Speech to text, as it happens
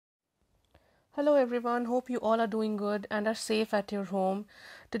Hello everyone, hope you all are doing good and are safe at your home.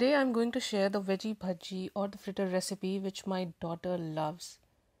 Today I'm going to share the veggie bhajji or the fritter recipe which my daughter loves.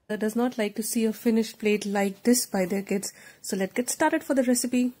 She does not like to see a finished plate like this by their kids. So let's get started for the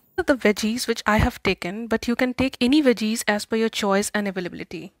recipe. The veggies which I have taken, but you can take any veggies as per your choice and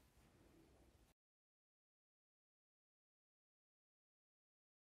availability.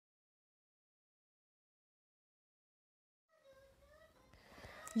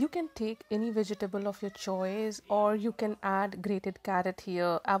 You can take any vegetable of your choice, or you can add grated carrot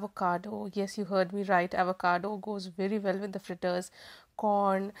here, avocado. Yes, you heard me right. Avocado goes very well with the fritters,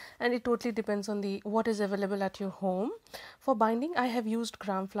 corn, and it totally depends on the what is available at your home. For binding, I have used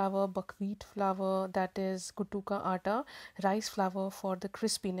gram flour, buckwheat flour, that is Kuttu ka atta, rice flour for the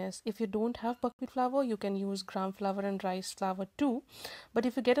crispiness. If you don't have buckwheat flour, you can use gram flour and rice flour too. But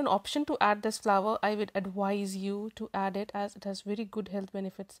if you get an option to add this flour, I would advise you to add it as it has very good health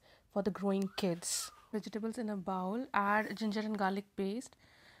benefits for the growing kids. Vegetables in a bowl, add ginger and garlic paste.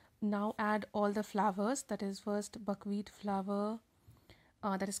 Now add all the flours, that is first buckwheat flour,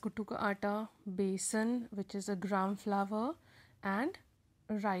 that is kuttu ka atta, besan, which is a gram flour, and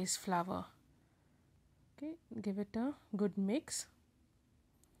rice flour. Okay, give it a good mix.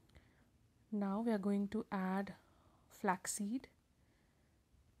 Now we are going to add flaxseed,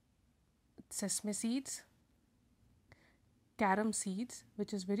 sesame seeds, carom seeds,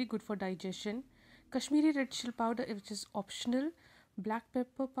 which is very good for digestion, Kashmiri red chili powder, which is optional, black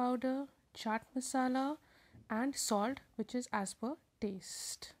pepper powder, chaat masala, and salt, which is as per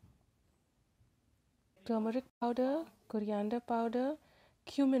taste. Turmeric powder, coriander powder,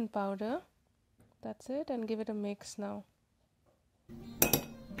 cumin powder. That's it, and give it a mix now.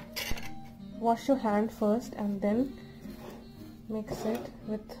 Wash your hand first and then mix it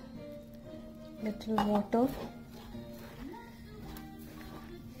with little water.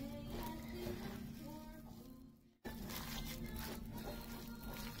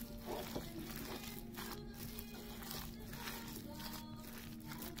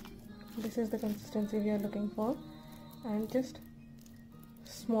 This is the consistency we are looking for, and just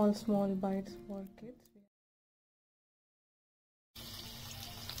small bites for kids.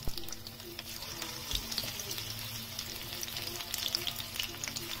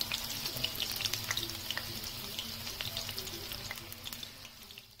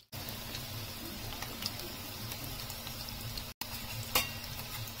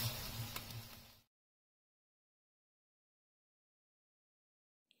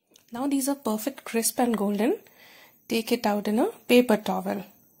 Now these are perfect crisp and golden. Take it out in a paper towel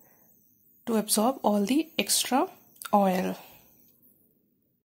to absorb all the extra oil.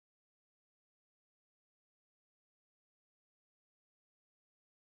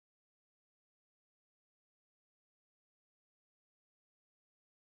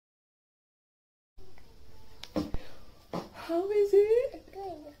 How is it?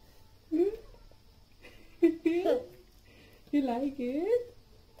 Good. Good? You like it?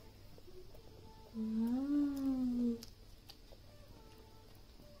 Wow.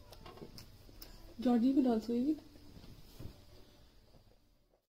 Georgie will also eat.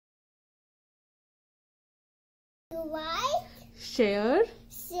 Like, Share,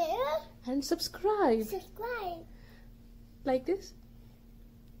 and subscribe. Like this.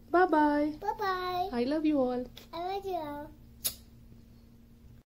 Bye bye. Bye bye. I love you all. I love you all.